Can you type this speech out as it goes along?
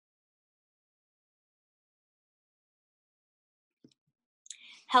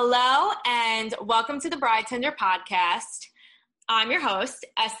Hello and welcome to the Bride Tender podcast. I'm your host,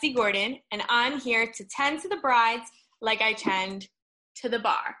 Esty Gordon, and I'm here to tend to the brides like I tend to the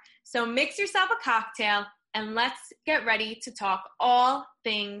bar. So mix yourself a cocktail and let's get ready to talk all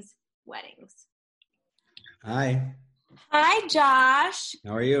things weddings. Hi. Hi, Josh.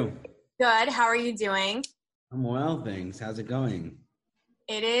 How are you? Good. How are you doing? I'm well, thanks. How's it going?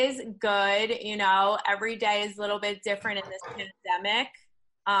 It is good. You know, every day is a little bit different in this pandemic.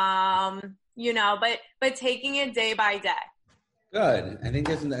 But taking it day by day. Good. I think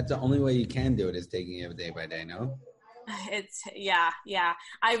that's the only way you can do it is taking it day by day, no? Yeah.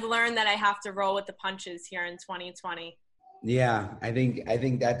 I've learned that I have to roll with the punches here in 2020. Yeah, I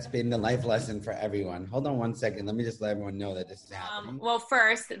think that's been the life lesson for everyone. Hold on one second. Let me just let everyone know that this is happening. Well,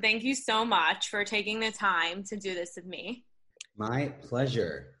 first, thank you so much for taking the time to do this with me. My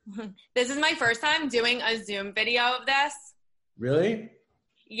pleasure. This is my first time doing a Zoom video of this. Really?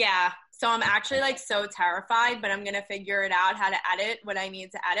 Yeah. So I'm actually so terrified, but I'm going to figure it out how to edit what I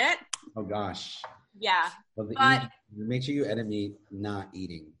need to edit. Oh, gosh. Yeah. Well, make sure you edit me not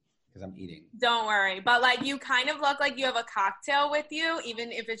eating because I'm eating. Don't worry. But you kind of look like you have a cocktail with you,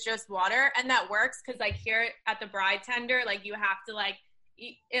 even if it's just water. And that works because here at the Bride Tender, you have to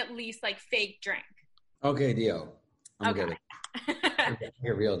eat at least fake drink. Okay, deal. I'm okay. Good.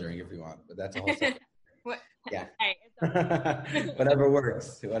 Your real drink if you want, but that's a whole second. Yeah. Hey, Whatever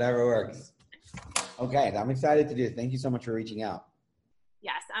works. Okay, I'm excited to do it. Thank you so much for reaching out.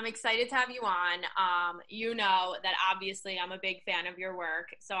 Yes, I'm excited to have you on. You know that obviously I'm a big fan of your work.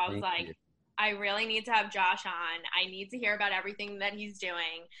 So I was I really need to have Josh on. I need to hear about everything that he's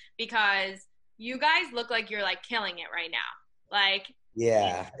doing because you guys look like you're killing it right now.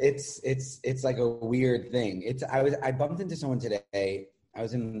 Yeah, it's like a weird thing. I bumped into someone today.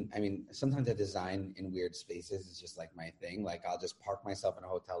 Sometimes I design in weird spaces. It's just my thing. I'll just park myself in a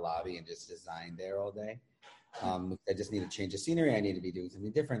hotel lobby and just design there all day. I just need to change the scenery. I need to be doing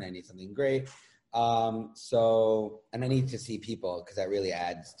something different. I need something great. And I need to see people because that really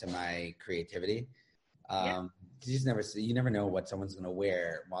adds to my creativity. You never know what someone's going to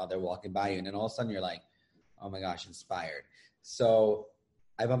wear while they're walking by you. And then all of a sudden you're like, oh my gosh, inspired. So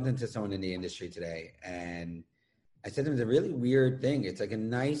I bumped into someone in the industry today and I said to him, it's a really weird thing. It's a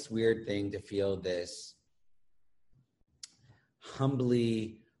nice, weird thing to feel this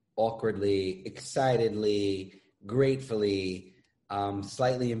humbly, awkwardly, excitedly, gratefully,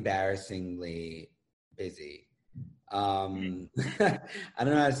 slightly embarrassingly busy. I don't know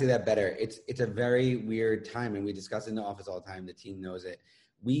how to say that better. It's a very weird time, and we discuss it in the office all the time. The team knows it.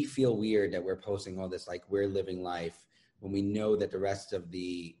 We feel weird that we're posting all this, we're living life when we know that the rest of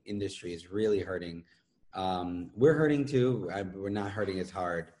the industry is really hurting. We're hurting too. We're not hurting as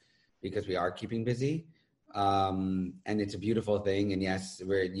hard because we are keeping busy. And it's a beautiful thing. And yes,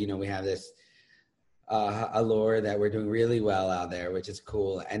 we have this allure that we're doing really well out there, which is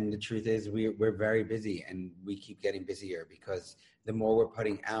cool. And the truth is we're very busy and we keep getting busier because the more we're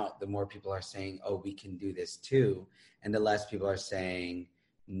putting out, the more people are saying, oh, we can do this too. And the less people are saying,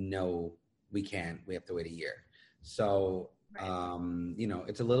 no, we can't. We have to wait a year. So,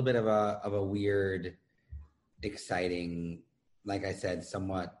 it's a little bit of a weird, exciting, like I said,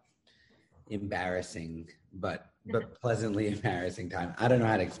 somewhat embarrassing, but pleasantly embarrassing time. I don't know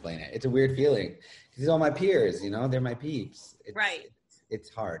how to explain it. It's a weird feeling because these are all my peers, they're my peeps.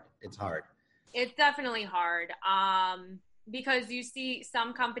 It's hard. It's hard. It's definitely hard. Because you see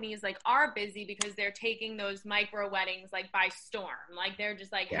some companies are busy because they're taking those micro weddings by storm. They're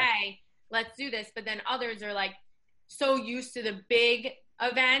just hey, let's do this. But then others are so used to the big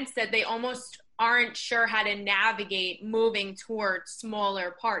events that they almost aren't sure how to navigate moving towards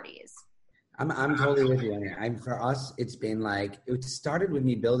smaller parties. I'm totally with you on it. For us, it's been it started with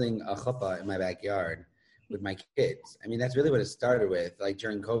me building a chuppah in my backyard with my kids. That's really what it started with.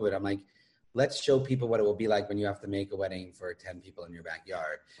 During COVID, I'm let's show people what it will be like when you have to make a wedding for 10 people in your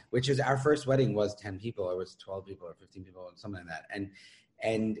backyard, which is our first wedding was 10 people. Or it was 12 people or 15 people, something like that.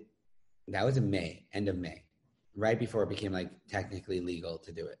 And that was in May, end of May, right before it became technically legal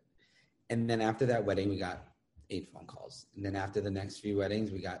to do it. And then after that wedding, we got 8 phone calls. And then after the next few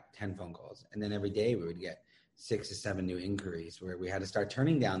weddings, we got 10 phone calls. And then every day we would get 6 to 7 new inquiries where we had to start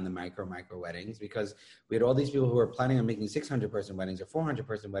turning down the micro weddings because we had all these people who were planning on making 600-person weddings or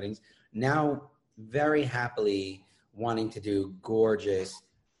 400-person weddings, now very happily wanting to do gorgeous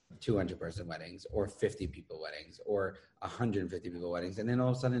 200-person weddings or 50-people weddings or 150-people weddings. And then all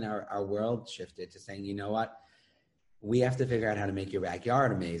of a sudden our world shifted to saying, you know what? We have to figure out how to make your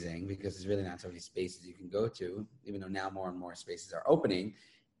backyard amazing because there's really not so many spaces you can go to, even though now more and more spaces are opening.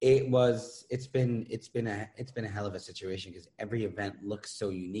 It's been a hell of a situation because every event looks so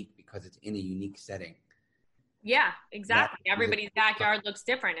unique because it's in a unique setting. Yeah, exactly. Everybody's backyard looks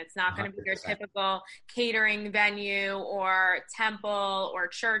different. It's not going to be your 100%. typical catering venue or temple or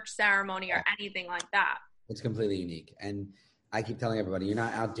church ceremony or anything like that. It's completely unique. And I keep telling everybody, you're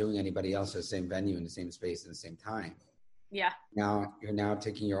not outdoing anybody else at the same venue in the same space at the same time. Yeah. Now you're now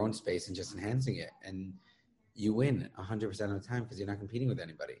taking your own space and just enhancing it. And you win 100% of the time because you're not competing with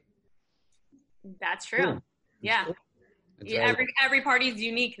anybody. That's true. Cool. Yeah. Cool. Yeah, every party is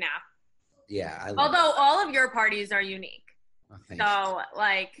unique now. Yeah. Although all of your parties are unique. Oh, so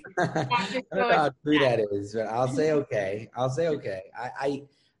like, I don't know how true that is, but I'll say okay.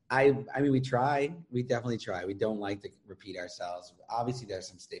 I mean, we try. We definitely try. We don't like to repeat ourselves. Obviously, there's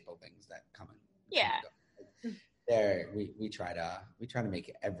some staple things that come in. Yeah. We try to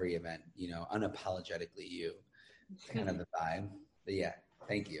make every event, unapologetically you, kind of the vibe. But yeah,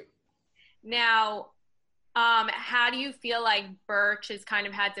 thank you. Now, how do you feel like Birch has kind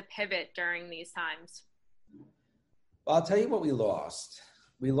of had to pivot during these times? Well, I'll tell you what we lost.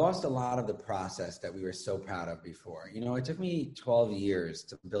 We lost a lot of the process that we were so proud of before. It took me 12 years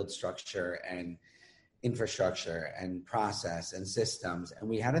to build structure and infrastructure and process and systems, and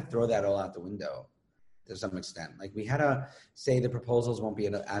we had to throw that all out the window to some extent. Like we had to say the proposals won't be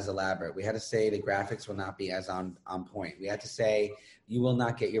as elaborate. We had to say the graphics will not be as on point. We had to say you will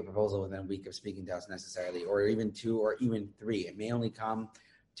not get your proposal within a week of speaking to us necessarily, or even 2 or even 3. It may only come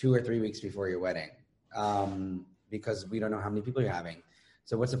 2 or 3 weeks before your wedding because we don't know how many people you're having.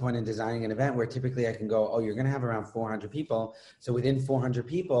 So what's the point in designing an event where typically I can go, oh, you're going to have around 400 people. So within 400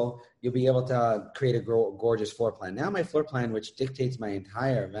 people, you'll be able to create a gorgeous floor plan. Now my floor plan, which dictates my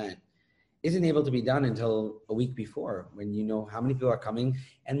entire event, isn't able to be done until a week before when you know how many people are coming.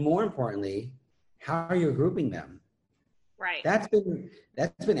 And more importantly, how are you grouping them? Right. That's been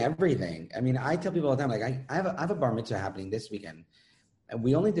everything. I mean, I tell people all the time, like I have a bar mitzvah happening this weekend and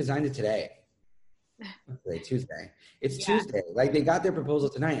we only designed it today. Tuesday. It's Tuesday. Like they got their proposal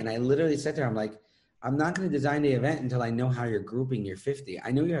tonight. And I literally said to her, I'm like, I'm not going to design the event until I know how you're grouping your 50.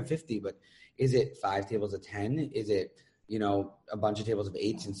 I know you have 50, but is it 5 tables of 10? Is it, a bunch of tables of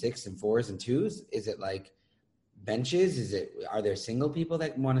 8s and 6s and 4s and 2s? Is it like benches? Are there single people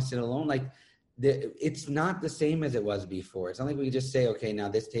that want to sit alone? Like it's not the same as it was before. It's not like we just say, okay, now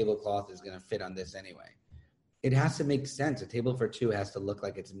this tablecloth is going to fit on this anyway. It has to make sense. A table for 2 has to look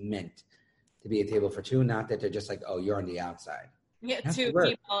like it's meant to be a table for 2, not that they're just like, oh, you're on the outside. Yeah, 2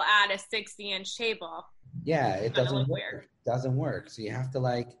 people at a 60-inch table. Yeah, it doesn't work. Weird. It doesn't work. So you have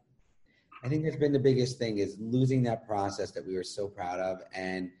to I think that's been the biggest thing is losing that process that we were so proud of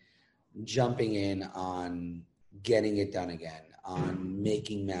and jumping in on getting it done again, on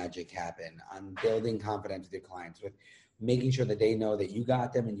making magic happen, on building confidence with your clients, with making sure that they know that you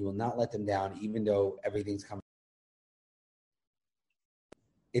got them and you will not let them down, even though everything's coming.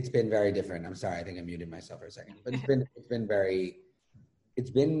 It's been very different. I'm sorry. I think I muted myself for a second, but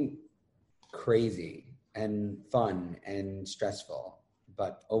it's been crazy and fun and stressful,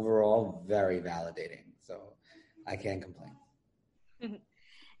 but overall very validating. So I can't complain.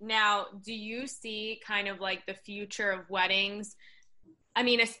 Now, do you see kind of like the future of weddings? I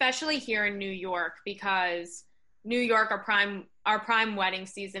mean, especially here in New York, because New York, our prime wedding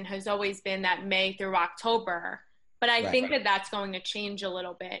season has always been that May through October. But I think that that's going to change a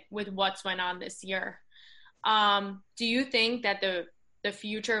little bit with what's went on this year. Do you think that the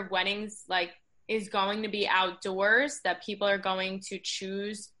future of weddings is going to be outdoors, that people are going to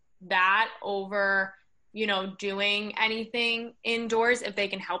choose that over, doing anything indoors if they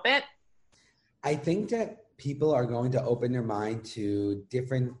can help it? I think that people are going to open their mind to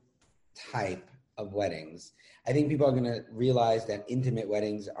different type of weddings. I think people are going to realize that intimate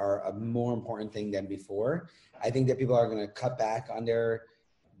weddings are a more important thing than before. I think that people are going to cut back on their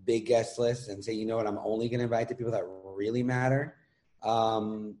big guest list and say, you know what, I'm only going to invite the people that really matter.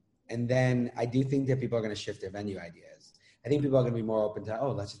 And then I do think that people are going to shift their venue ideas. I think people are going to be more open to,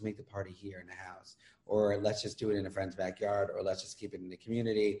 oh, let's just make the party here in the house, or let's just do it in a friend's backyard, or let's just keep it in the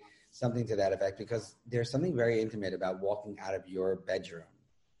community, something to that effect, because there's something very intimate about walking out of your bedroom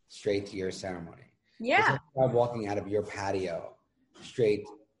straight to your ceremony. Yeah. It's about walking out of your patio straight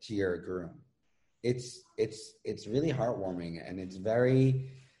to your groom. It's really heartwarming and it's very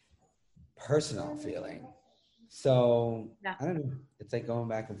personal feeling. So yeah. I don't know. It's like going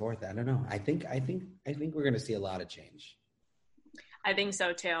back and forth. I don't know. I think we're going to see a lot of change. I think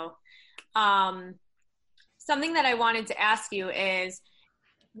so too. Something that I wanted to ask you is,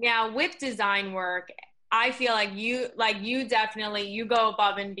 now with design work, I feel like you definitely, you go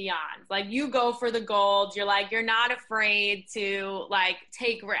above and beyond. Like you go for the gold. You're like, you're not afraid to like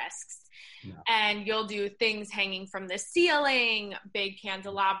take risks. No. And you'll do things hanging from the ceiling, big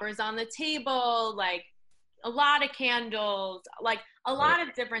candelabras on the table, like a lot of candles, like a lot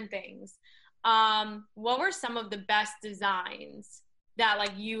of different things. What were some of the best designs that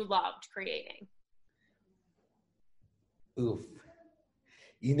like you loved creating? Oof.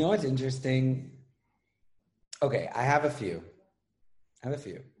 You know what's interesting? Okay, I have a few.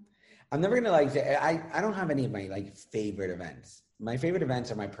 I'm never gonna like say I don't have any of my like favorite events. My favorite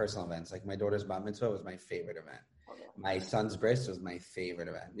events are my personal events. Like my daughter's bat mitzvah was my favorite event. My son's bris was my favorite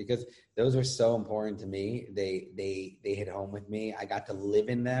event because those are so important to me. They hit home with me. I got to live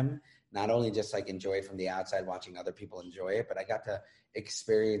in them, not only just like enjoy it from the outside, watching other people enjoy it, but I got to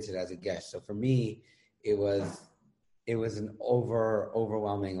experience it as a guest. So for me, it was an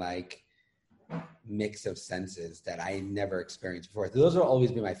overwhelming like mix of senses that I never experienced before. Those will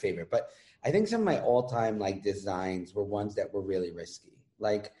always be my favorite. But I think some of my all-time like designs were ones that were really risky.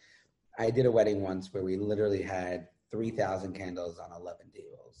 Like I did a wedding once where we literally had 3,000 candles on 11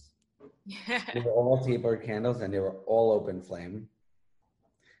 tables. Yeah. They were all tapered candles and they were all open flame.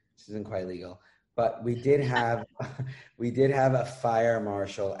 This isn't quite legal. But we did have a fire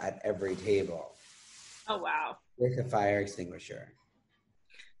marshal at every table. Oh wow. With a fire extinguisher.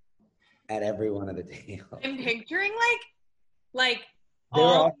 At every one of the tables. I'm picturing like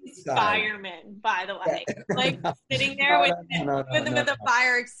all these firemen, by the way, like sitting there with a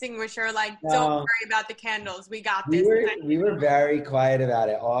fire extinguisher, like don't worry about the candles, we got this. We were very quiet about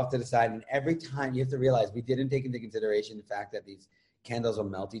it, off to the side, and every time you have to realize we didn't take into consideration the fact that these candles will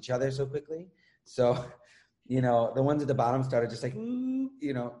melt each other so quickly. So, the ones at the bottom started just like,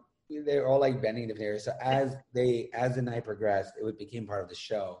 they were all like bending to there. So as the night progressed, it became part of the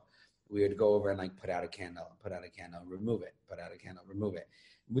show. We would go over and like put out a candle, remove it, put out a candle, remove it,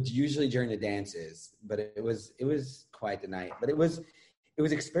 which usually during the dances, but it was quite the night. But it was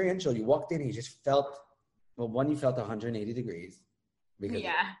experiential. You walked in and you just felt, well, one, you felt 180 degrees because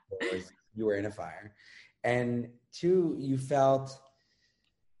you were in a fire. And two, you felt,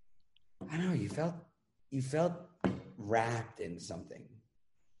 I don't know, you felt wrapped in something.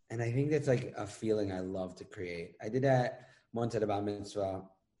 And I think that's like a feeling I love to create. I did that once at a bat mitzvah.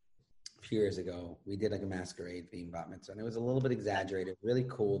 Few years ago, we did like a masquerade theme bat mitzvah, and it was a little bit exaggerated, really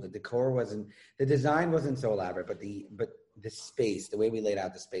cool. The design wasn't so elaborate, but the space, the way we laid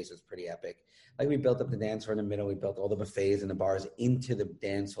out the space was pretty epic. Like we built up the dance floor in the middle, we built all the buffets and the bars into the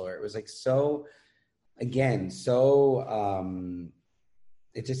dance floor. It was like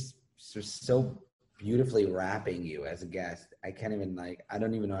it just was so beautifully wrapping you as a guest. I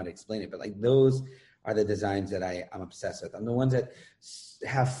don't even know how to explain it, but like those are the designs that I'm obsessed with. I'm the ones that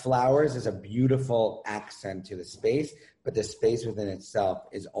have flowers as a beautiful accent to the space, but the space within itself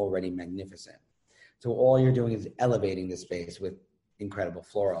is already magnificent. So all you're doing is elevating the space with incredible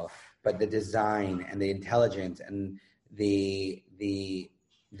floral, but the design and the intelligence and the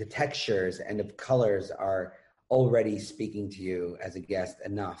textures and the colors are already speaking to you as a guest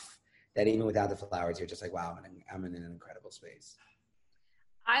enough that even without the flowers, you're just like, wow, I'm in an incredible space.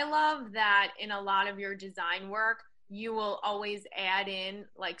 I love that in a lot of your design work, you will always add in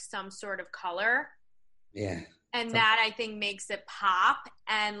like some sort of color. Yeah. And that I think makes it pop.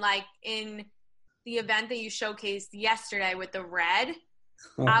 And like in the event that you showcased yesterday with the red,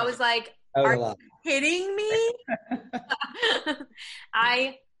 I was like, are you kidding me?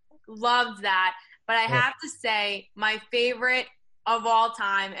 I loved that. But I have to say my favorite of all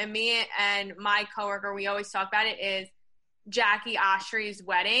time, and me and my coworker, we always talk about it, is Jackie Oshry's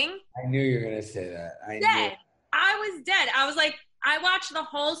wedding. I knew you were going to say that. I was dead. I was like, I watched the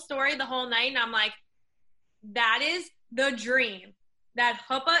whole story the whole night, and I'm like, that is the dream. That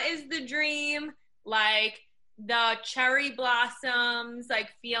chuppah is the dream. Like, the cherry blossoms,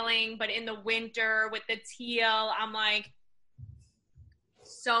 like, feeling, but in the winter with the teal. I'm like,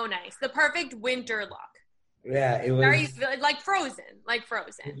 so nice. The perfect winter look. Yeah, it was very like Frozen.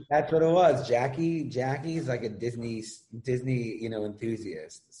 That's what it was. Jackie's like a Disney,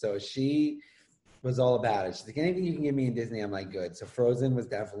 enthusiast. So she was all about it. She's like, anything you can give me in Disney, I'm like, good. So Frozen was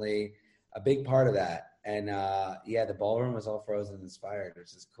definitely a big part of that. And the ballroom was all Frozen inspired,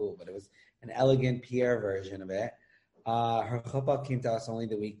 which is cool. But it was an elegant Pierre version of it. Her chuppah came to us only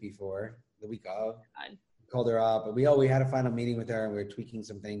the week of. Called her up, but we had a final meeting with her, and we were tweaking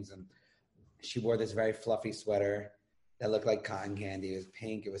some things, and she wore this very fluffy sweater that looked like cotton candy. It was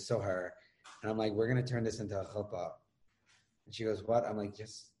pink. It was so her. And I'm like, we're going to turn this into a chuppah. And she goes, what? I'm like,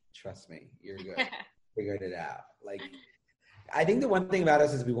 just trust me. You're good. Figured it out. Like, I think the one thing about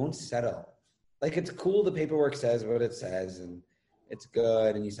us is we won't settle. like, it's cool. The paperwork says what it says, and it's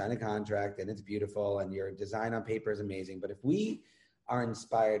good, and you sign a contract, and it's beautiful, and your design on paper is amazing. But if we are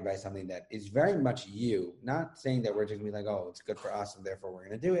inspired by something that is very much you, not saying that we're just gonna be like, oh, it's good for us, and therefore we're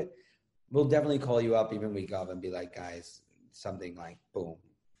gonna do it. We'll definitely call you up even week of and be like, guys, something like, boom,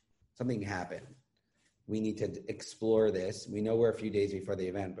 something happened. We need to explore this. We know we're a few days before the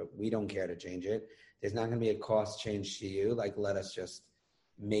event, but we don't care to change it. There's not going to be a cost change to you. Like, let us just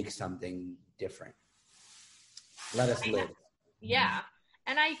make something different. Let us live. Yeah.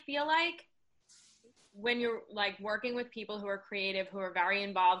 And I feel like when you're like working with people who are creative, who are very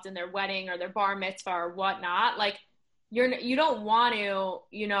involved in their wedding or their bar mitzvah or whatnot, like you don't want to,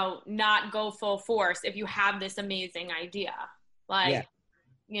 you know, not go full force if you have this amazing idea. Like,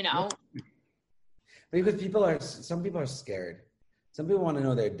 you know. Yeah. Because some people are scared. Some people want to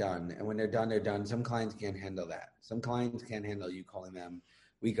know they're done. And when they're done, they're done. Some clients can't handle that. Some clients can't handle you calling them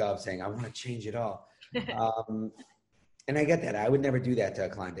week of saying, I want to change it all. And I get that. I would never do that to a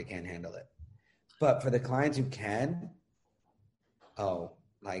client that can't handle it. But for the clients who can,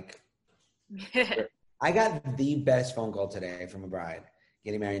 I got the best phone call today from a bride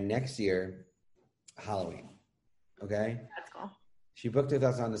getting married next year, Halloween. Okay? That's cool. She booked with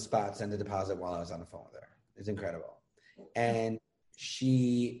us on the spot, sent a deposit while I was on the phone with her. It's incredible. And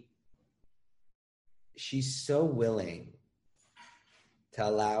she's so willing to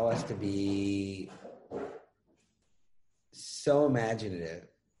allow us to be so imaginative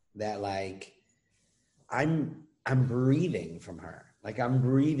that, like, I'm breathing from her. Like, I'm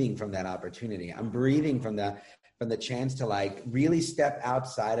breathing from that opportunity. I'm breathing from the chance to, like, really step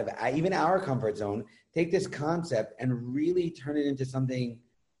outside of even our comfort zone, take this concept and really turn it into something.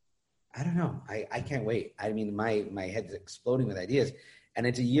 I don't know. I can't wait. I mean, my head's exploding with ideas, and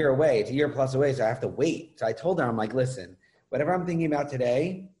it's a year away. It's a year plus away, so I have to wait. So I told her, I'm like, listen, whatever I'm thinking about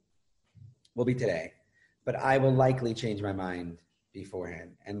today will be today, but I will likely change my mind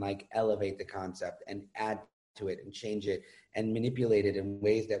beforehand and, like, elevate the concept and add to it and change it and manipulate it in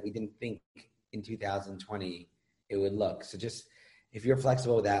ways that we didn't think in 2020 it would look. So just, if you're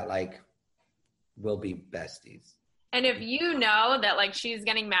flexible with that, like, we'll be besties. And if you know that, like, she's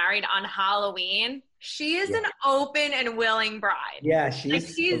getting married on Halloween, she is an open and willing bride. Yeah,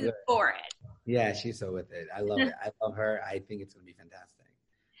 she's so for it. Yeah, she's so with it. I love it. I love her. I think it's going to be fantastic.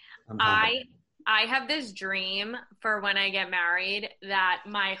 I have this dream for when I get married that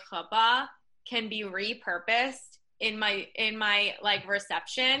my chuppah can be repurposed in my like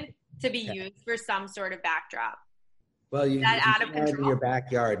reception to be used for some sort of backdrop. Well, you out of control in your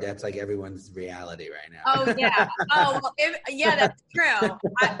backyard. That's like everyone's reality right now. Oh yeah. Oh well, that's true.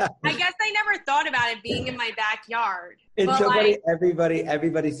 I guess I never thought about it being in my backyard. It's so funny.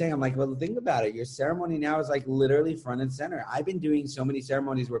 Everybody's saying, I'm like, well, think about it. Your ceremony now is like literally front and center. I've been doing so many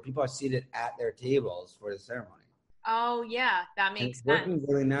ceremonies where people are seated at their tables for the ceremony. Oh yeah, that makes sense. Working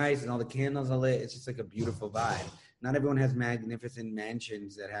really nice, and all the candles are lit. It's just like a beautiful vibe. Not everyone has magnificent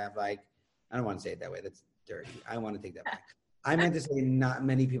mansions that have, like, I don't want to say it that way. That's dirty. I want to take that back. I meant to say not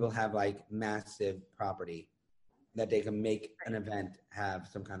many people have, like, massive property that they can make an event have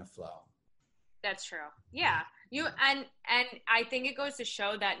some kind of flow. That's true. Yeah. And I think it goes to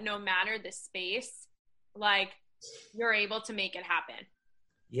show that no matter the space, like, you're able to make it happen.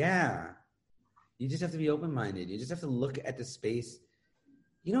 Yeah. You just have to be open-minded. You just have to look at the space.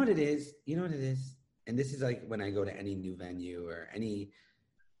 You know what it is? And this is like when I go to any new venue or any,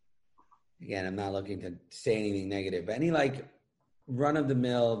 again, I'm not looking to say anything negative, but any, like,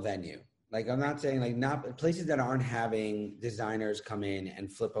 run-of-the-mill venue. Like, I'm not saying, like, not places that aren't having designers come in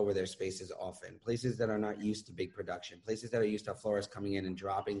and flip over their spaces often. Places that are not used to big production. Places that are used to florists coming in and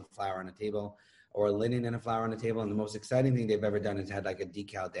dropping a flower on a table or a linen and a flower on a table. And the most exciting thing they've ever done is had, like, a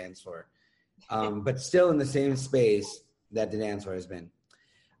decal dance floor. But still in the same space that the dance floor has been.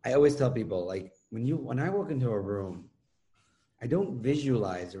 I always tell people, like, when I walk into a room, I don't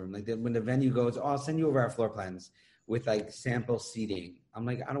visualize the room. Like, when the venue goes, I'll send you over our floor plans with, like, sample seating. I'm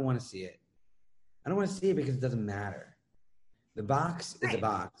like, I don't want to see it. I don't want to see it because it doesn't matter. The box is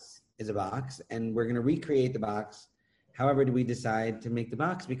a box, and we're going to recreate the box. However, do we decide to make the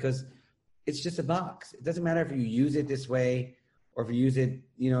box? Because it's just a box. It doesn't matter if you use it this way or if you use it,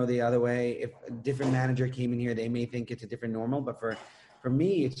 the other way. If a different manager came in here, they may think it's a different normal. But for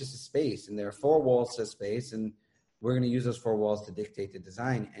me, it's just a space, and there are 4 walls to a space, and we're going to use those 4 walls to dictate the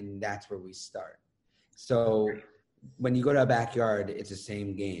design, and that's where we start. So when you go to a backyard, it's the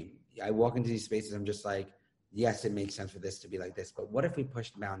same game. I walk into these spaces, I'm just like, yes, it makes sense for this to be like this, but what if we push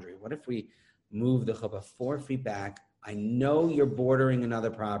the boundary? What if we move the chuppah 4 feet back? I know you're bordering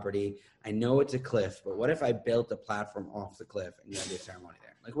another property. I know it's a cliff, but what if I built a platform off the cliff and you had your ceremony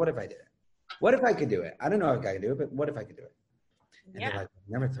there? Like, what if I did it? What if I could do it? I don't know if I could do it, but what if I could do it? And Yeah. they're like, I've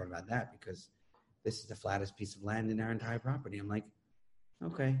never thought about that because this is the flattest piece of land in our entire property. I'm like,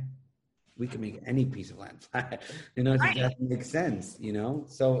 okay, we can make any piece of land flat. It just doesn't make sense,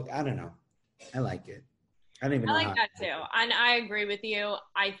 So I don't know. I like it. I don't even know I like how. that too. And I agree with you.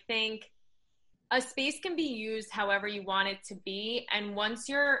 I think a space can be used however you want it to be. And once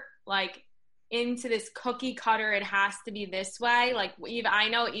you're like into this cookie cutter, it has to be this way. Like I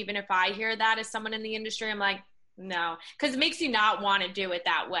know even if I hear that as someone in the industry, I'm like, no, because it makes you not want to do it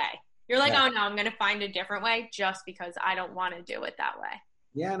that way. You're like, oh no, I'm going to find a different way just because I don't want to do it that way.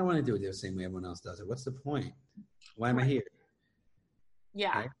 Yeah, I don't want to do it the same way everyone else does it. What's the point? Why am I here?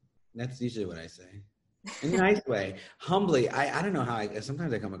 Yeah. Right? That's usually what I say. In a nice way. Humbly. I don't know how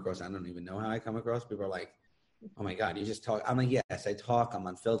sometimes I come across, I don't even know how I come across. People are like, oh my God, you just talk. I'm like, yes, I talk. I'm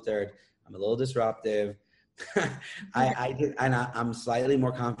unfiltered. I'm a little disruptive. I'm slightly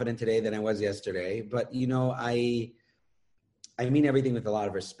more confident today than I was yesterday. But, I mean everything with a lot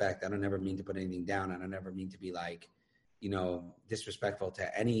of respect. I don't ever mean to put anything down. I don't ever mean to be like, disrespectful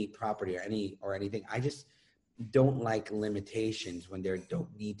to any property or anything. I just don't like limitations when there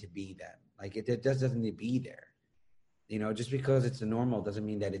don't need to be them. Like it doesn't need to be there. Just because it's the normal doesn't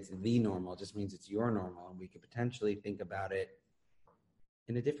mean that it's the normal. It just means it's your normal. And we could potentially think about it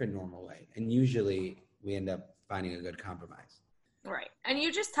in a different normal way. And usually we end up finding a good compromise. Right. And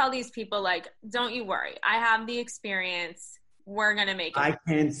you just tell these people like, don't you worry. I have the experience. We're going to make it. I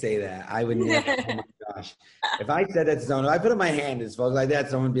can't say that. I would never. Oh my gosh. If I said that to someone, if I put up my hand and spoke like that,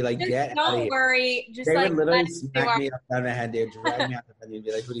 someone would be like, get out of here. Don't worry. Just they like, would literally smack me upside my head. They would drag me out the front and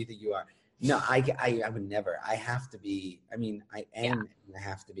be like, who do you think you are? No, I would never. I have to be, I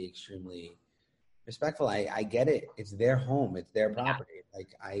have to be extremely respectful. I get it. It's their home. It's their property. Yeah.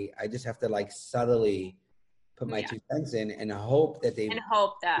 Like, I just have to like subtly put my 2 cents in and hope that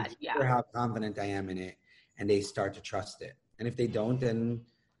hear how confident I am in it and they start to trust it. And if they don't, then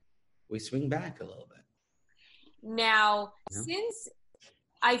we swing back a little bit. Now, since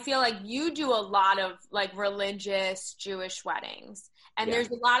I feel like you do a lot of like religious Jewish weddings, and there's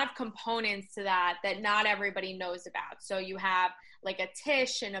a lot of components to that not everybody knows about. So you have like a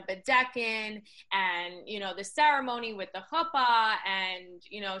tish and a bedekin and, the ceremony with the chuppah and,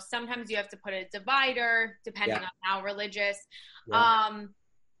 sometimes you have to put a divider depending on how religious. Yeah.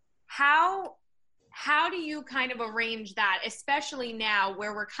 How do you kind of arrange that, especially now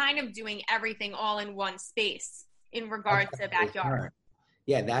where we're kind of doing everything all in one space in regards to backyard?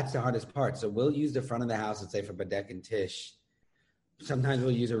 Yeah, that's the hardest part. So we'll use the front of the house, let's say for bedek and tish. Sometimes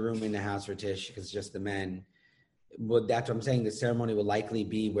we'll use a room in the house for tish because it's just the men. Well, that's what I'm saying. The ceremony will likely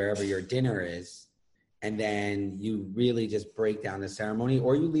be wherever your dinner is. And then you really just break down the ceremony,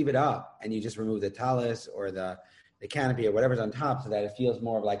 or you leave it up and you just remove the tallis or the canopy or whatever's on top so that it feels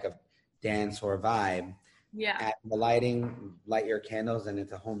more of like a dance or vibe. Yeah. At the light your candles, and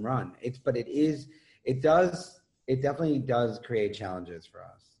it's a home run. It definitely does create challenges for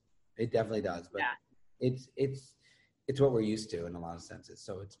us. It definitely does. But it's what we're used to in a lot of senses.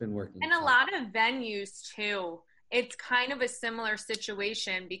 So it's been working. And a lot of venues too, it's kind of a similar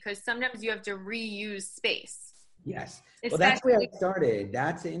situation because sometimes you have to reuse space. Yes. Well, that's where I started.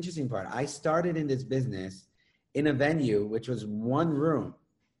 That's the interesting part. I started in this business in a venue, which was one room.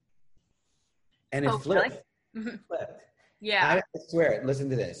 And it flipped. Really? Flipped. Yeah. I swear, listen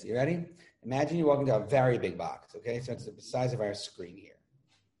to this. You ready? Imagine you walk into a very big box, okay? So it's the size of our screen here.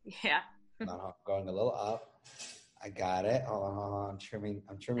 Yeah. I'm going a little up. I got it. Hold on. I'm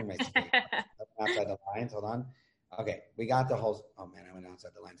trimming my screen. Outside the lines. Hold on. Okay. We got the whole, oh man, I went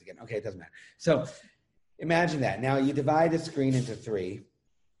outside the lines again. Okay, it doesn't matter. So imagine that. Now you divide the screen into 3.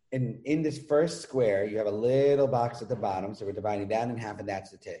 And in this first square, you have a little box at the bottom. So we're dividing that in half, and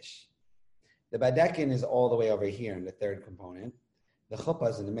that's the tish. The badekin is all the way over here in the third component. The chuppah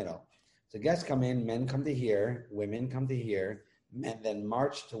is in the middle. So guests come in, men come to here, women come to here, men then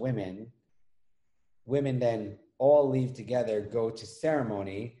march to women. Women then all leave together, go to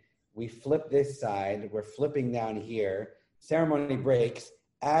ceremony. We flip this side, we're flipping down here. Ceremony breaks.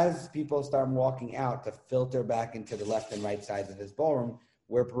 As people start walking out to filter back into the left and right sides of this ballroom,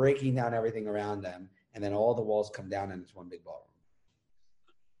 we're breaking down everything around them. And then all the walls come down and it's one big ballroom.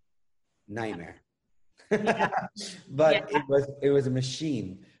 Nightmare. Yeah. But it was a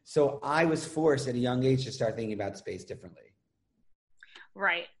machine. So I was forced at a young age to start thinking about space differently.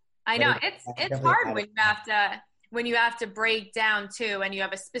 Right. I know it's hard when you have to break down too, and you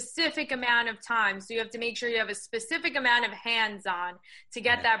have a specific amount of time. So you have to make sure you have a specific amount of hands on to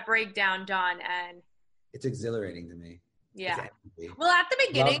get that breakdown done. And it's exhilarating to me. Yeah. Well, at the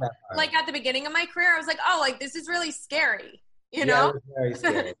beginning of my career, I was like, oh, like this is really scary. You know? Yeah, it was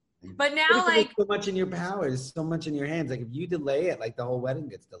very scary. But now, like so much in your power, there's so much in your hands. Like if you delay it, like the whole wedding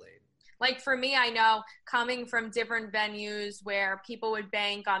gets delayed. Like for me, I know coming from different venues where people would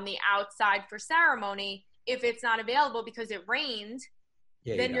bank on the outside for ceremony, if it's not available because it rained,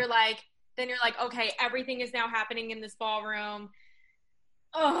 then you're like, okay, everything is now happening in this ballroom.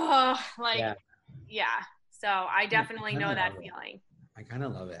 Oh, yeah. So I definitely know that feeling. I kind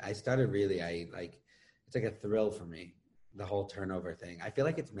of love it. I started really, it's like a thrill for me, the whole turnover thing. I feel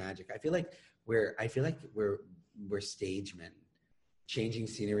like it's magic. I feel like we're stage men. Changing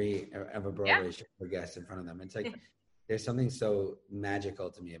scenery of a Broadway show for guests in front of them. It's like there's something so magical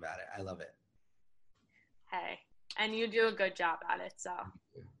to me about it. I love it. Hey, and you do a good job at it, so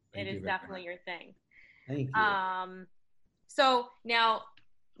it is definitely your thing. Thank you. So now,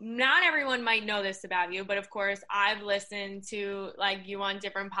 not everyone might know this about you, but of course, I've listened to like you on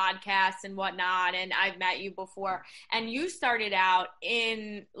different podcasts and whatnot, and I've met you before. And you started out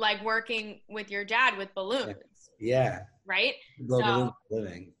in like working with your dad with balloons. Yeah. Right? So,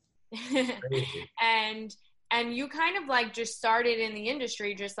 living. and you kind of like just started in the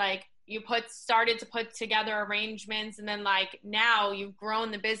industry, just like you started to put together arrangements, and then like now you've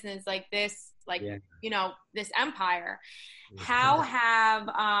grown the business like this, like this empire. How have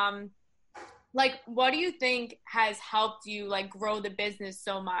like what do you think has helped you like grow the business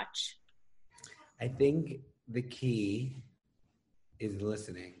so much? I think the key is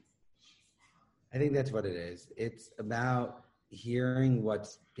listening. I think that's what it is. It's about hearing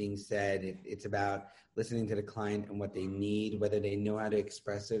what's being said. It's about listening to the client and what they need, whether they know how to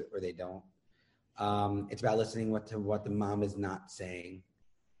express it or they don't. It's about listening to what the mom is not saying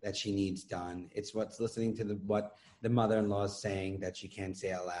that she needs done. It's listening to what the mother-in-law is saying that she can't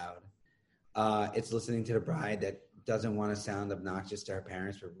say out loud. It's listening to the bride that doesn't want to sound obnoxious to her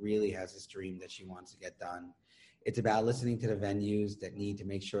parents, but really has this dream that she wants to get done. It's about listening to the venues that need to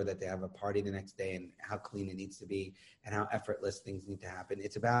make sure that they have a party the next day and how clean it needs to be and how effortless things need to happen.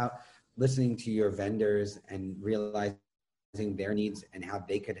 It's about listening to your vendors and realizing their needs and how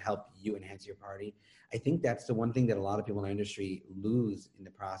they could help you enhance your party. I think that's the one thing that a lot of people in our industry lose in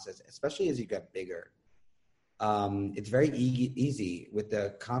the process, especially as you get bigger. It's very easy with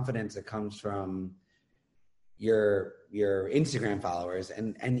the confidence that comes from your Instagram followers.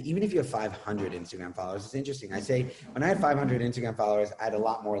 And even if you have 500 Instagram followers, it's interesting. I say when I had 500 Instagram followers, I had a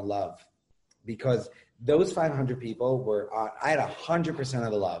lot more love because those 500 people I had 100%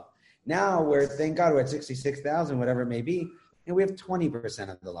 of the love. Now thank God we're at 66,000, whatever it may be, and we have 20%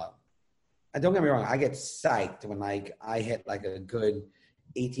 of the love. And don't get me wrong, I get psyched when I hit like a good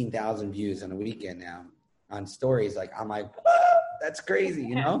 18,000 views on a weekend now on stories. Like I'm like, that's crazy,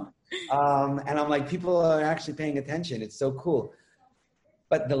 you know? And I'm like, people are actually paying attention. It's so cool.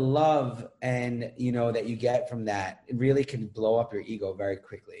 But the love and, that you get from that, it really can blow up your ego very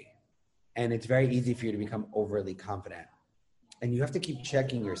quickly. And it's very easy for you to become overly confident. And you have to keep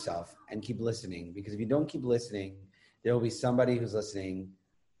checking yourself and keep listening, because if you don't keep listening, there will be somebody who's listening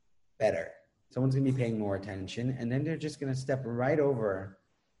better. Someone's going to be paying more attention, and then they're just going to step right over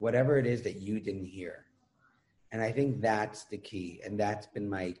whatever it is that you didn't hear. And I think that's the key. And that's been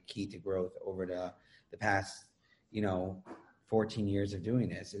my key to growth over the past, 14 years of doing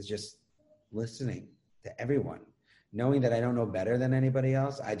this, is just listening to everyone, knowing that I don't know better than anybody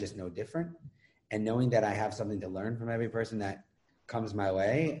else. I just know different, and knowing that I have something to learn from every person that comes my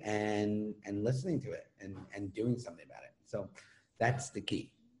way, and listening to it and doing something about it. So that's the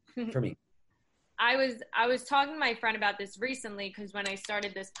key for me. I was talking to my friend about this recently, because when I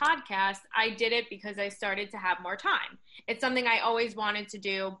started this podcast, I did it because I started to have more time. It's something I always wanted to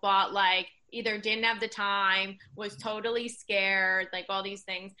do, but like either didn't have the time, was totally scared, like all these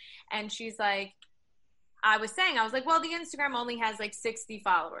things. And she's like, I was like, well, the Instagram only has like 60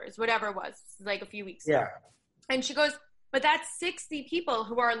 followers, whatever it was, like a few weeks ago. And she goes, but that's 60 people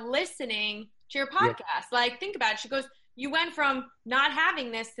who are listening to your podcast. Yeah. Like, think about it. She goes, you went from not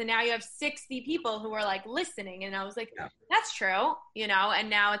having this to now you have 60 people who are like listening. And I was like, that's true, and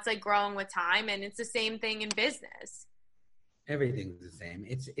now it's like growing with time, and it's the same thing in business. Everything's the same.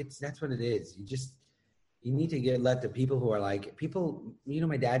 It's that's what it is. You need to let the people who are like people,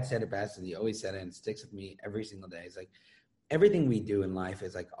 my dad said it best, and he always said it, and it sticks with me every single day. It's like, everything we do in life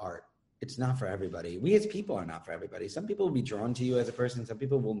is like art. It's not for everybody. We as people are not for everybody. Some people will be drawn to you as a person. Some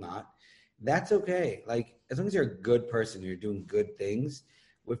people will not. That's okay. Like, as long as you're a good person, you're doing good things.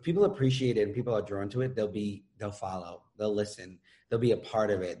 If people appreciate it and people are drawn to it, they'll follow, they'll listen, they'll be a part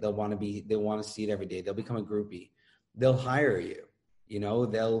of it. They'll want to see it every day. They'll become a groupie. They'll hire you,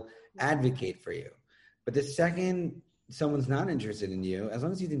 they'll advocate for you. But the second someone's not interested in you, as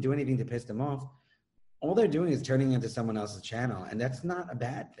long as you didn't do anything to piss them off, all they're doing is turning into someone else's channel. And that's not a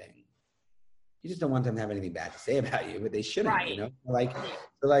bad thing. You just don't want them to have anything bad to say about you, but they shouldn't, Right. you know? Like,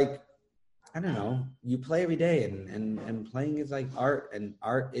 I don't know, you play every day and playing is like art, and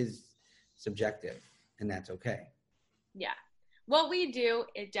art is subjective, and that's okay. Yeah. What we do,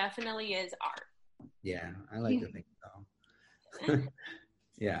 it definitely is art. Yeah, I like to think so.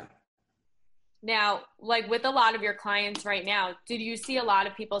 Yeah. Now, like with a lot of your clients right now, did you see a lot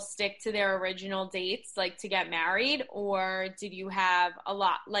of people stick to their original dates, like to get married, or did you have a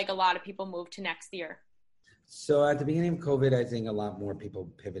lot of people move to next year? So at the beginning of COVID, I think a lot more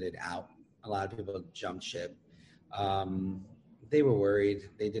people pivoted out. A lot of people jumped ship. They were worried.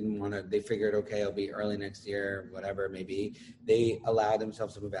 They didn't want to, they figured, okay, it'll be early next year, whatever it may be. They allowed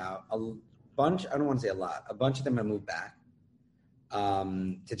themselves to move out. A bunch, I don't want to say a lot, a bunch of them have moved back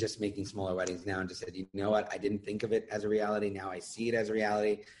to just making smaller weddings now, and just said, you know what, I didn't think of it as a reality. Now I see it as a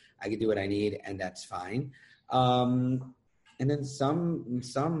reality. I can do what I need, and that's fine. And then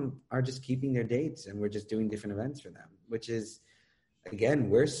some are just keeping their dates, and we're just doing different events for them, which is, again,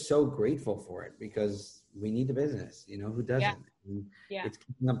 we're so grateful for it because we need the business. You know, who doesn't? Yeah.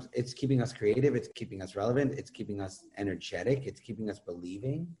 It's keeping us creative. It's keeping us relevant. It's keeping us energetic. It's keeping us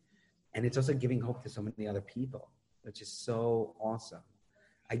believing. And it's also giving hope to so many other people, which is so awesome.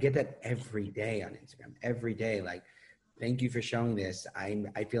 I get that every day on Instagram, every day. Like, thank you for showing this.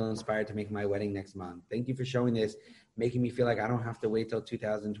 I feel inspired to make my wedding next month. Thank you for showing this, making me feel like I don't have to wait till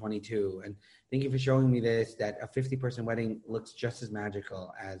 2022. And thank you for showing me this, that a 50-person wedding looks just as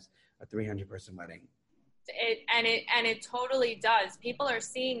magical as a 300-person wedding. It totally does. People are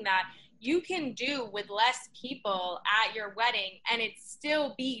seeing that you can do with less people at your wedding and it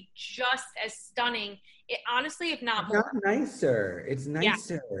still be just as stunning. Honestly, if not more. Nicer. It's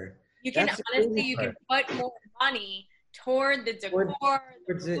nicer. Yeah. You can you can put more money toward the decor,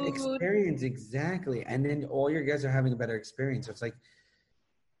 towards the experience, exactly. And then all your guests are having a better experience. So it's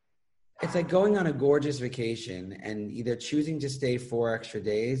like going on a gorgeous vacation and either choosing to stay 4 extra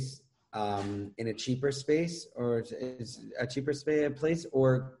days in a cheaper space, or it's a cheaper place,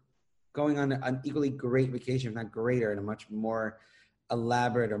 or going on an equally great vacation, if not greater, and a much more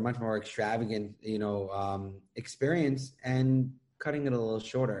elaborate or much more extravagant, experience, and cutting it a little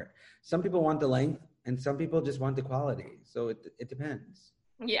shorter. Some people want the length, and some people just want the quality. So it depends.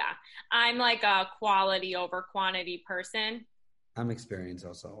 Yeah, I'm like a quality over quantity person. I'm experienced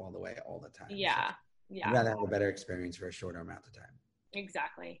also all the way, all the time. Yeah, so yeah. I'd rather have a better experience for a shorter amount of time.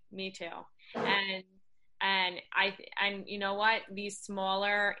 Exactly. Me too. And you know what? These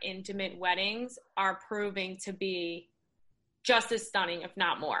smaller, intimate weddings are proving to be just as stunning, if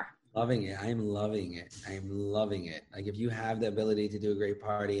not more. Loving it. I'm loving it. I'm loving it. Like, if you have the ability to do a great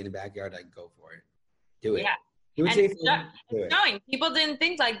party in the backyard, like, go for it. Do it. Yeah. Do it safely. Do it. People didn't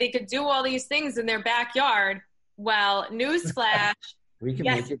think like they could do all these things in their backyard. Well, newsflash. We can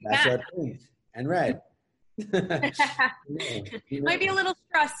make your backyard pink and red. Might be a little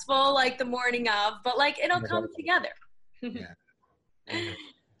stressful, like the morning of, but like it'll come together. Yeah.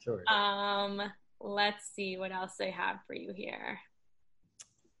 Sure. Let's see what else I have for you here.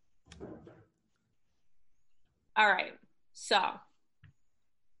 All right. So,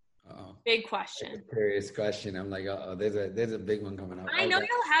 big question. Serious question. I'm like, there's a big one coming up. I know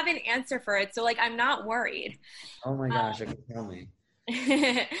you'll have an answer for it, so like I'm not worried. Oh my gosh, tell me.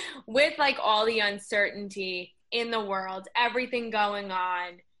 With like all the uncertainty in the world, everything going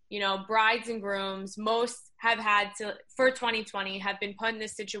on, brides and grooms, most have had to, for 2020, have been put in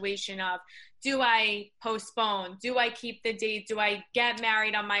this situation of, do I postpone? Do I keep the date? Do I get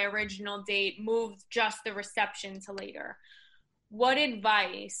married on my original date, move just the reception to later? What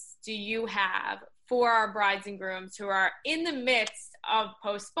advice do you have for our brides and grooms who are in the midst of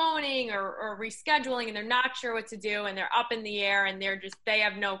postponing or rescheduling, and they're not sure what to do, and they're up in the air, and they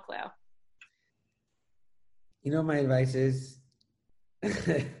have no clue? My advice is,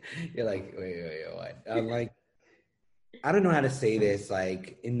 you're like, wait, what? I'm like, I don't know how to say this,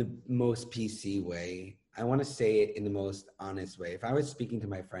 like, in the most PC way. I want to say it in the most honest way. If I was speaking to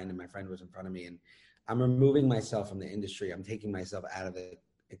my friend and my friend was in front of me and I'm removing myself from the industry, I'm taking myself out of the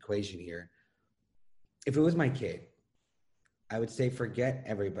equation here. If it was my kid, I would say forget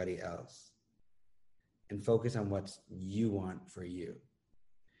everybody else and focus on what you want for you.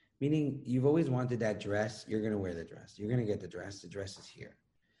 Meaning, you've always wanted that dress, you're going to wear the dress. You're going to get the dress is here.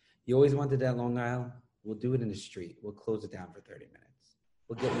 You always wanted that long aisle, we'll do it in the street. We'll close it down for 30 minutes.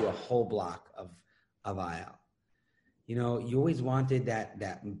 We'll get you a whole block of aisle. You always wanted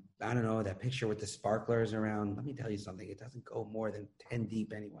that, I don't know, that picture with the sparklers around. Let me tell you something, it doesn't go more than 10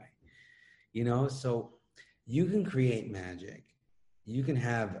 deep anyway. So you can create magic. You can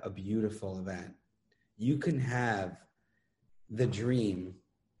have a beautiful event. You can have the dream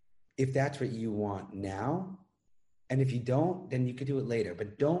if that's what you want now. And if you don't, then you could do it later.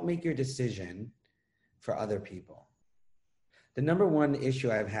 But don't make your decision for other people. The number one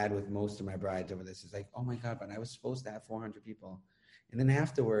issue I've had with most of my brides over this is like, oh my God, but I was supposed to have 400 people. And then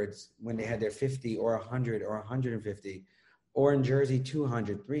afterwards, when they had their 50 or 100 or 150, or in Jersey,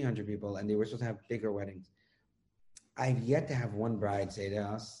 200, 300 people, and they were supposed to have bigger weddings. I've yet to have one bride say to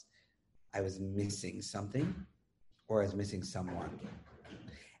us, I was missing something, or I was missing someone.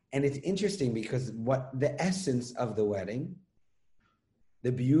 And it's interesting because what the essence of the wedding,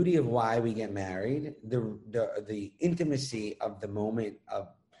 the beauty of why we get married, the intimacy of the moment of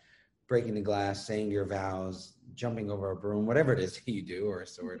breaking the glass, saying your vows, jumping over a broom, whatever it is you do, or a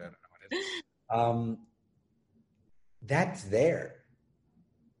sword, I don't know what it is. That's there.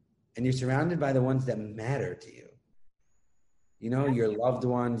 And you're surrounded by the ones that matter to you. You know, your loved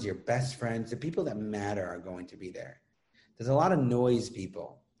ones, your best friends, the people that matter are going to be there. There's a lot of noise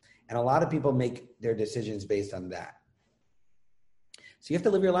people. And a lot of people make their decisions based on that. So you have to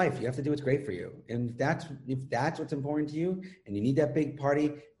live your life. You have to do what's great for you. And if that's what's important to you and you need that big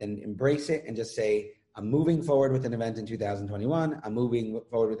party, then embrace it and just say, I'm moving forward with an event in 2021. I'm moving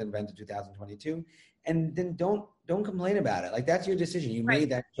forward with an event in 2022. And then don't complain about it. Like, that's your decision. You made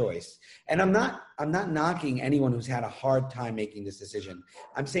that choice. And I'm not knocking anyone who's had a hard time making this decision.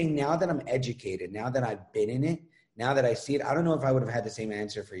 I'm saying now that I'm educated, now that I've been in it, now that I see it, I don't know if I would have had the same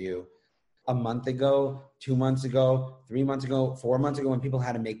answer for you a month ago, 2 months ago, 3 months ago, 4 months ago, when people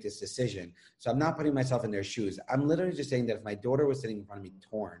had to make this decision. So I'm not putting myself in their shoes. I'm literally just saying that if my daughter was sitting in front of me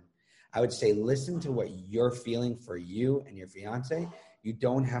torn, I would say, listen to what you're feeling for you and your fiance. You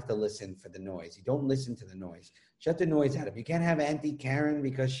don't have to listen for the noise. You don't listen to the noise. Shut the noise out. If you can't have Auntie Karen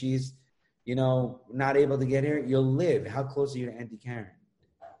because she's, not able to get here, you'll live. How close are you to Auntie Karen?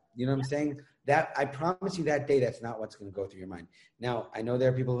 You know what I'm saying? That, I promise you that day, that's not what's going to go through your mind. Now, I know there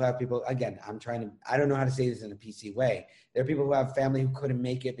are people who have people, again, I don't know how to say this in a PC way. There are people who have family who couldn't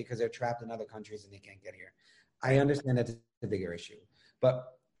make it because they're trapped in other countries and they can't get here. I understand that's a bigger issue.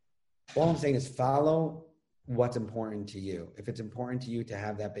 But all I'm saying is follow what's important to you. If it's important to you to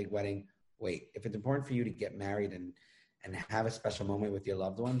have that big wedding, wait. If it's important for you to get married and have a special moment with your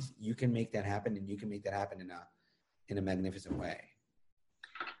loved ones, you can make that happen, and you can make that happen in a magnificent way.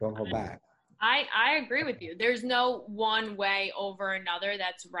 Don't hold back. I agree with you. There's no one way over another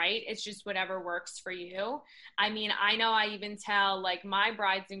that's right. It's just whatever works for you. I mean, I know I even tell like my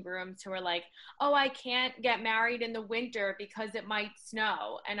brides and grooms who are like, oh, I can't get married in the winter because it might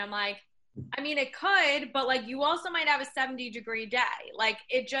snow. And I'm like, I mean, it could, but like you also might have a 70-degree day. Like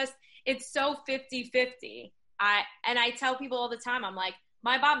it's so 50-50. I tell people all the time, I'm like,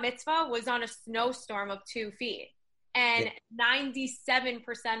 my bat mitzvah was on a snowstorm of 2 feet. And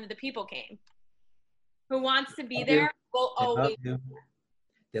 97% of the people came. Who wants to be there will always be there.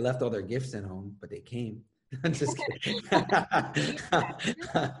 They left all their gifts at home, but they came. I'm just kidding. I'm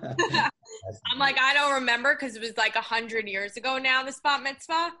like, I don't remember because it was like 100 years ago now, the spot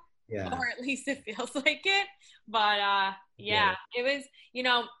mitzvah. Yeah. Or at least it feels like it. But it was,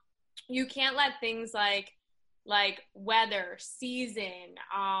 you can't let things like weather, season,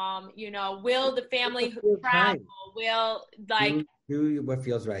 will the family travel, will like do what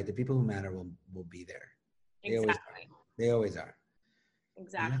feels right. The people who matter will be there. They always are.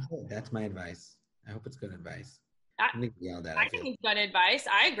 Exactly. That's my advice. I hope it's good advice. I think it's good advice.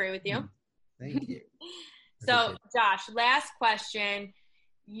 I agree with you. Thank you. So, Josh, last question.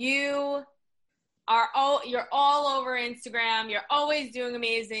 You're all over Instagram. You're always doing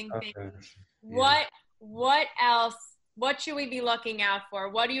amazing things. Yeah. What else? What should we be looking out for?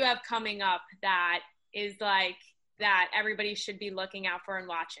 What do you have coming up that is like that everybody should be looking out for and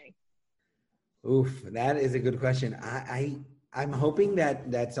watching? Oof, that is a good question. I'm hoping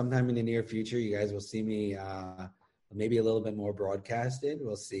that sometime in the near future, you guys will see me maybe a little bit more broadcasted.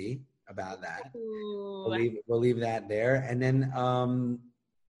 We'll see about that. We'll leave that there. And then I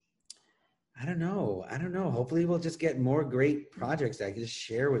don't know. Hopefully we'll just get more great projects that I can just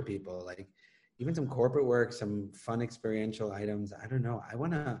share with people. Like even some corporate work, some fun experiential items. I don't know. I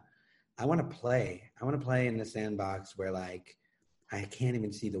want to play. I want to play in the sandbox where like I can't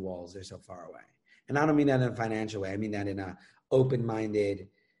even see the walls. They're so far away. And I don't mean that in a financial way. I mean that in a open-minded,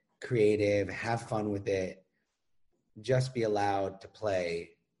 creative, have fun with it, just be allowed to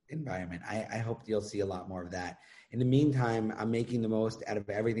play environment. I hope you'll see a lot more of that. In the meantime, I'm making the most out of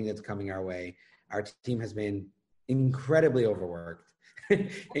everything that's coming our way. Our team has been incredibly overworked,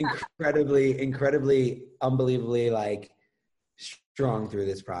 incredibly, unbelievably like strong through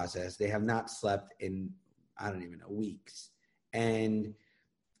this process. They have not slept in, I don't even know, weeks. And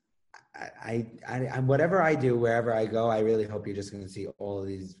whatever I do, wherever I go, I really hope you're just going to see all of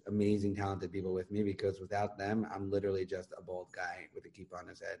these amazing, talented people with me, because without them, I'm literally just a bald guy with a keep on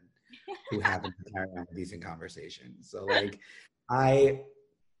his head who happens to carry on a decent conversation. So like, I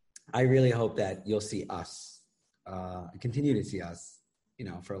really hope that you'll see us, continue to see us,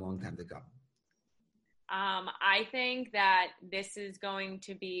 for a long time to come. I think that this is going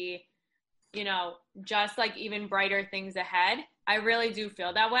to be, just like even brighter things ahead. I really do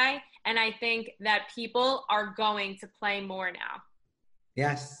feel that way. And I think that people are going to play more now.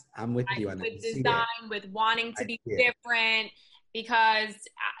 Yes, I'm with you on that. With design, with wanting to be different, because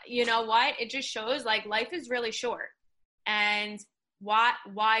you know what? It just shows like life is really short. And why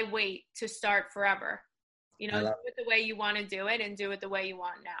wait to start forever? Do it the way you want to do it, and do it the way you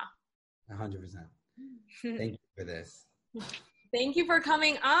want now. 100%. Thank you for this. Thank you for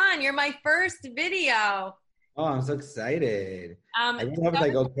coming on. You're my first video. Oh, I'm so excited. I just hope it's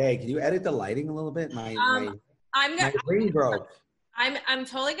like, okay, can you edit the lighting a little bit? My ring broke. I'm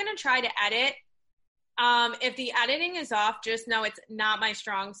totally going to try to edit. If the editing is off, just know it's not my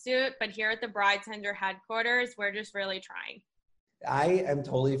strong suit, but here at the Bride Tender headquarters, we're just really trying. I am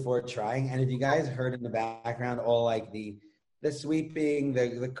totally for trying. And if you guys heard in the background, all like the sweeping,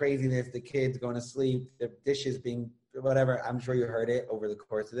 the craziness, the kids going to sleep, the dishes being whatever, I'm sure you heard it over the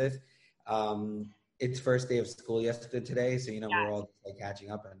course of this. It's first day of school yesterday today, so we're all like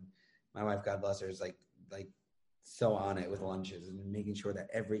catching up, and my wife, God bless her, is like so on it with lunches and making sure that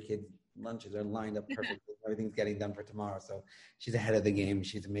every kid's lunches are lined up perfectly. Everything's getting done for tomorrow, so she's ahead of the game.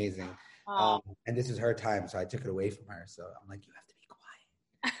 She's amazing. And this is her time, so I took it away from her. So I'm like, you have to be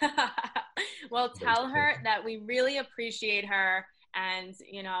quiet. Well, tell her that we really appreciate her, and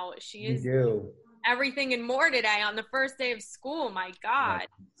she is everything and more today on the first day of school. My God.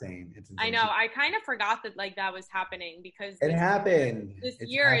 It's insane. I know. I kind of forgot that that was happening, because it happened. This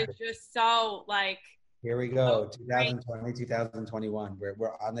year is just so here we go. 2020, 2021.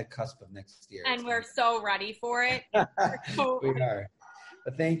 We're on the cusp of next year. And we're so ready for it. We are.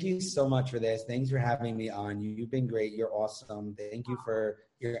 But thank you so much for this. Thanks for having me on. You've been great. You're awesome. Thank you for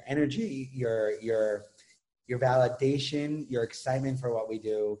your energy, your validation, your excitement for what we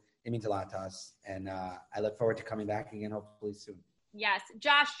do. It means a lot to us. And I look forward to coming back again, hopefully soon. Yes.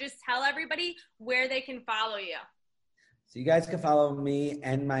 Josh, just tell everybody where they can follow you. So you guys can follow me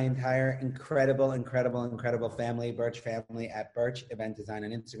and my entire incredible family, Birch family, at Birch Event Design on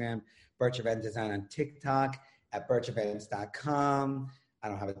Instagram, Birch Event Design on TikTok, at birchevents.com. I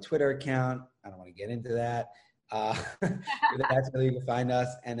don't have a Twitter account. I don't want to get into that. That's where you can find us.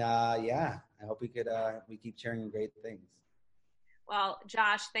 And I hope we keep sharing great things. Well,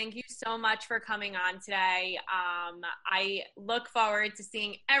 Josh, thank you so much for coming on today. I look forward to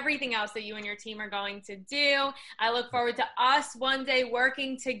seeing everything else that you and your team are going to do. I look forward to us one day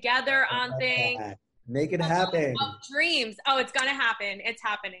working together on things. Make it happen. Dreams. Oh, it's going to happen. It's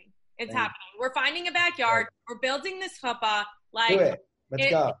happening. It's happening. We're finding a backyard. We're building this chuppah. Do it. Let's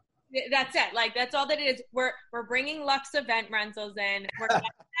go. That's it. That's all that it is. We're bringing Lux Event Rentals in.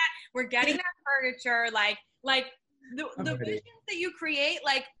 We're getting that furniture. The visions that you create,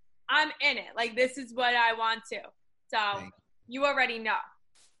 I'm in it. This is what I want to. So you already know.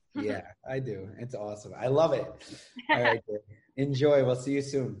 Yeah, I do. It's awesome. I love it. All right. Enjoy. We'll see you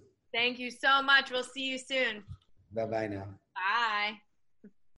soon. Thank you so much. We'll see you soon. Bye-bye now. Bye.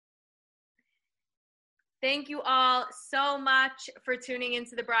 Thank you all so much for tuning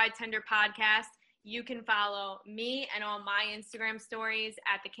into the Bride Tender podcast. You can follow me and all my Instagram stories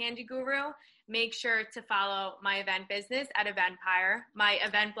at The Candy Guru. Make sure to follow my event business at Eventpire, my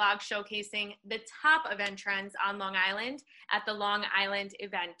event blog showcasing the top event trends on Long Island at the Long Island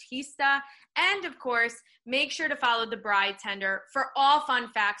Eventista. And of course, make sure to follow the Bride Tender for all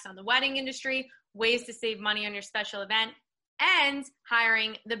fun facts on the wedding industry, ways to save money on your special event, and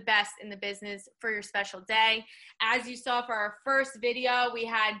hiring the best in the business for your special day. As you saw for our first video, we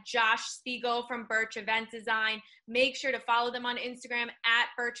had Josh Spiegel from Birch Event Design. Make sure to follow them on Instagram at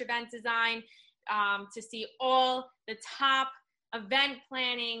Birch Event Design to see all the top event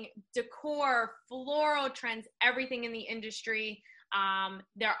planning, decor, floral trends, everything in the industry.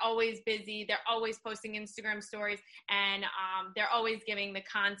 They're always busy. They're always posting Instagram stories, and they're always giving the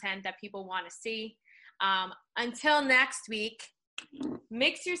content that people want to see. Until next week,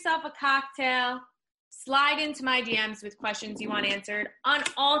 mix yourself a cocktail, slide into my DMs with questions you want answered on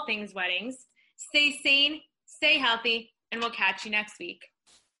all things weddings. Stay sane, stay healthy, and we'll catch you next week.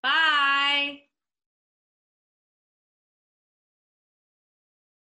 Bye.